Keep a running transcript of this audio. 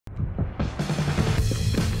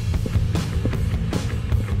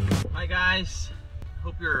guys,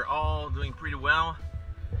 hope you're all doing pretty well.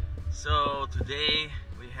 So today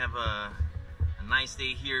we have a nice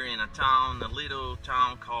day here in a little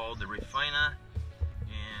town called the Rifaina,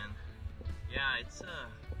 and yeah, it's a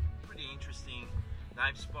pretty interesting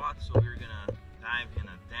dive spot. So we're gonna dive in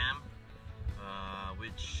a dam,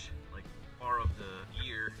 which like part of the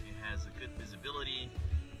year it has a good visibility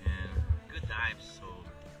and good dives. So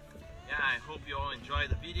yeah, I hope you all enjoy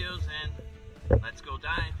the videos and let's go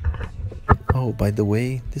dive. Oh, by the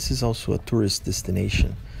way, this is also a tourist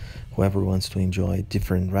destination. Whoever wants to enjoy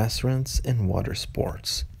different restaurants and water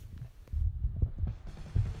sports.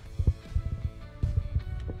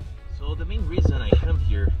 So the main reason I come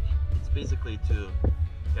here is basically to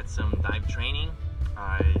get some dive training.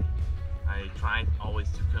 I try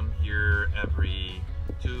always to come here every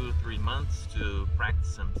 2-3 months to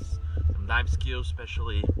practice some dive skills,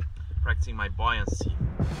 especially practicing my buoyancy.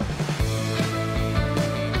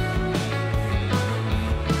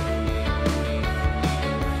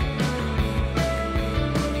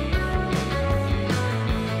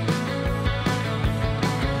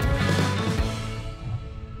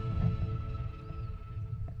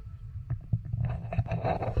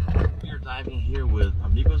 We are diving here with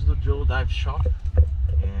Amigos do Joe Dive Shop,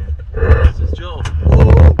 and this is Joe,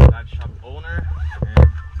 dive shop owner, and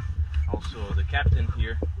also the captain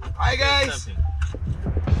here. Hi guys! Say something.